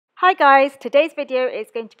Hi guys, today's video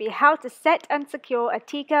is going to be how to set and secure a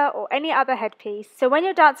TIKKA or any other headpiece. So when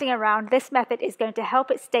you're dancing around, this method is going to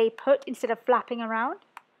help it stay put instead of flapping around.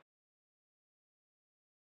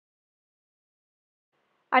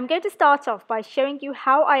 I'm going to start off by showing you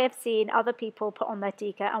how I have seen other people put on their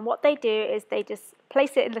TIKKA, and what they do is they just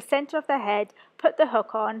place it in the center of their head, put the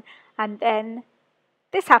hook on, and then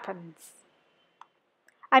this happens.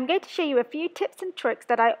 I'm going to show you a few tips and tricks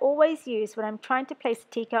that I always use when I'm trying to place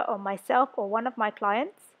a TIKKA on myself or one of my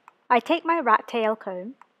clients. I take my rat tail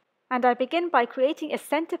comb and I begin by creating a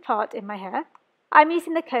center part in my hair. I'm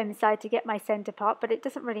using the comb side to get my center part, but it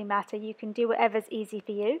doesn't really matter, you can do whatever's easy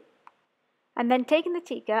for you. And then taking the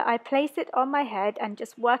TIKKA, I place it on my head and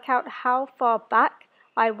just work out how far back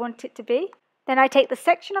I want it to be. Then I take the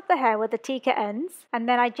section of the hair where the TIKKA ends and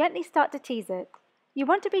then I gently start to tease it. You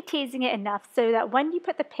want to be teasing it enough so that when you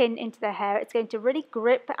put the pin into the hair, it's going to really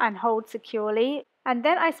grip and hold securely. And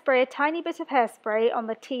then I spray a tiny bit of hairspray on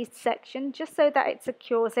the teased section just so that it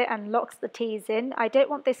secures it and locks the tease in. I don't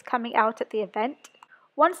want this coming out at the event.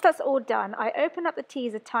 Once that's all done, I open up the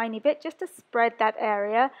tease a tiny bit just to spread that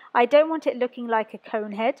area. I don't want it looking like a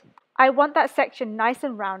cone head. I want that section nice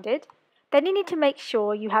and rounded. Then you need to make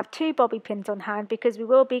sure you have 2 bobby pins on hand because we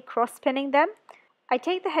will be cross pinning them. I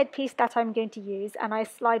take the headpiece that I'm going to use and I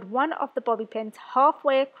slide one of the bobby pins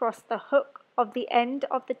halfway across the hook of the end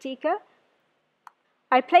of the TIKKA.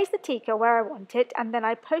 I place the TIKKA where I want it and then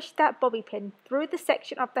I push that bobby pin through the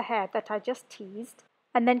section of the hair that I just teased.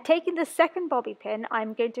 And then taking the second bobby pin,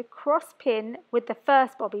 I'm going to cross pin with the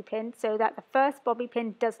first bobby pin so that the first bobby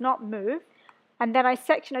pin does not move. And then I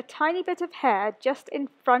section a tiny bit of hair just in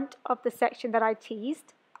front of the section that I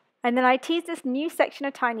teased. And then I tease this new section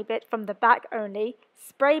a tiny bit from the back only,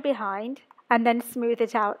 spray behind, and then smooth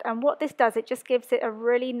it out. And what this does, it just gives it a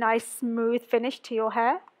really nice smooth finish to your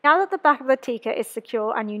hair. Now that the back of the TIKKA is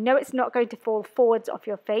secure and you know it's not going to fall forwards off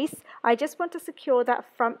your face, I just want to secure that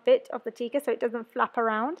front bit of the TIKKA so it doesn't flap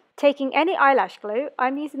around. Taking any eyelash glue,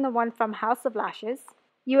 I'm using the one from House of Lashes.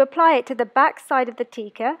 You apply it to the back side of the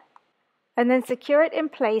TIKKA and then secure it in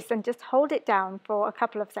place and just hold it down for a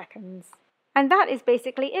couple of seconds. And that is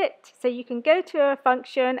basically it. So you can go to a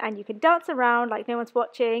function and you can dance around like no one's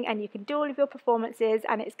watching and you can do all of your performances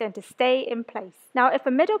and it's going to stay in place. Now if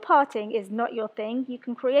a middle parting is not your thing, you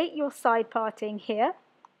can create your side parting here.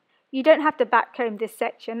 You don't have to back comb this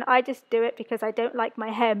section. I just do it because I don't like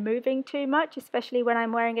my hair moving too much, especially when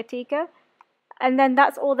I'm wearing a TIKKA. And then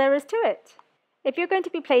that's all there is to it. If you're going to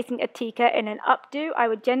be placing a TIKKA in an updo, I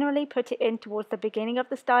would generally put it in towards the beginning of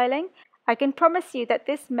the styling. I can promise you that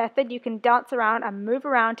this method you can dance around and move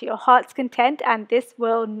around to your heart's content and this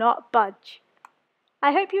will not budge.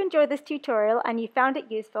 I hope you enjoyed this tutorial and you found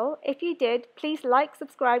it useful. If you did, please like,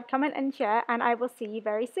 subscribe, comment and share, and I will see you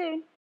very soon.